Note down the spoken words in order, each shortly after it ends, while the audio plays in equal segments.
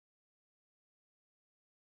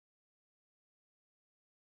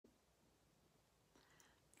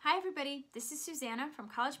Hi everybody, this is Susanna from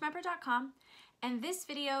CollegeMapper.com, and this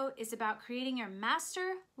video is about creating your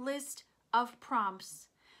master list of prompts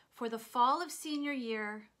for the fall of senior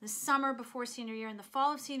year, the summer before senior year, and the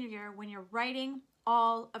fall of senior year when you're writing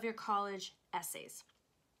all of your college essays.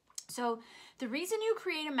 So the reason you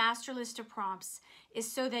create a master list of prompts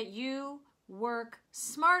is so that you work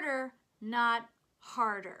smarter, not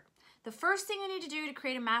harder. The first thing you need to do to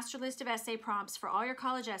create a master list of essay prompts for all your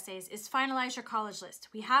college essays is finalize your college list.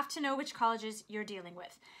 We have to know which colleges you're dealing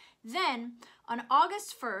with. Then, on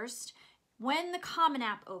August 1st, when the Common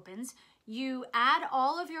App opens, you add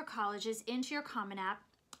all of your colleges into your Common App,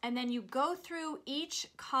 and then you go through each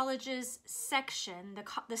college's section,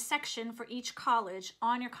 the section for each college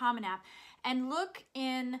on your Common App, and look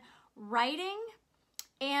in writing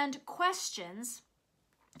and questions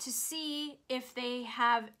to see if they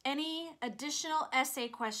have any additional essay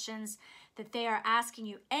questions that they are asking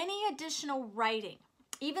you, any additional writing,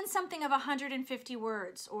 even something of 150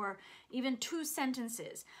 words or even 2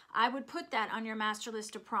 sentences. I would put that on your master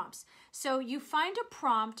list of prompts. So you find a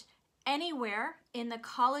prompt anywhere in the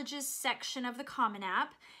colleges section of the Common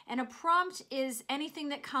App, and a prompt is anything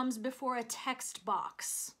that comes before a text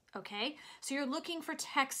box. Okay, so you're looking for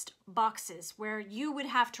text boxes where you would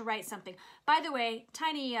have to write something. By the way,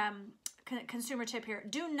 tiny consumer tip here,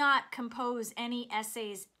 do not compose any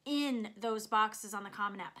essays in those boxes on the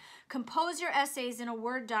Common App. Compose your essays in a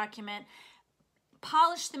Word document,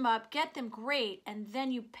 polish them up, get them great, and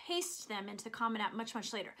then you paste them into the Common App much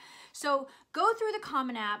later. So go through the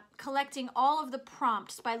Common App collecting all of the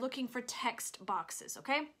prompts by looking for text boxes,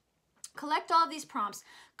 okay? Collect all of these prompts,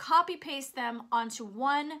 copy paste them onto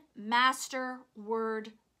one master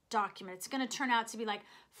Word document. It's going to turn out to be like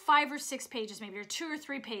 5 or 6 pages maybe, or 2 or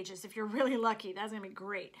 3 pages if you're really lucky. That's going to be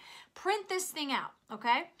great. Print this thing out,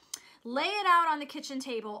 okay? Lay it out on the kitchen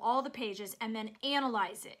table, all the pages, and then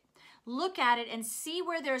analyze it. Look at it and see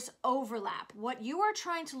where there's overlap. What you are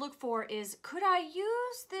trying to look for is, could I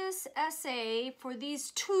use this essay for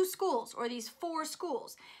these 2 schools or these 4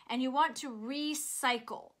 schools? And you want to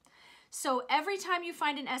recycle. So every time you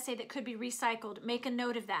find an essay that could be recycled, make a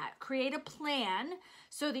note of that. Create a plan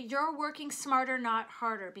so that you're working smarter, not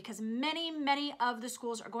harder, because many of the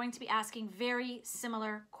schools are going to be asking very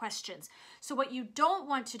similar questions. So what you don't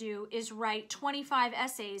want to do is write 25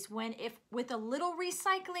 essays when, if with a little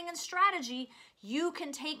recycling and strategy, you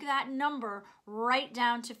can take that number right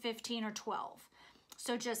down to 15 or 12.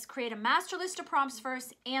 So just create a master list of prompts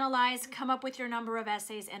first, analyze, come up with your number of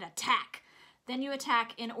essays, and attack. Then you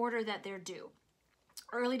attack in order that they're due.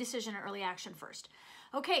 Early decision or early action first.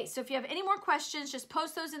 Okay, so if you have any more questions, just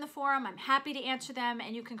post those in the forum. I'm happy to answer them,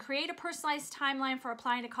 and you can create a personalized timeline for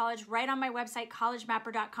applying to college right on my website,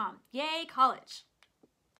 CollegeMapper.com. Yay, college!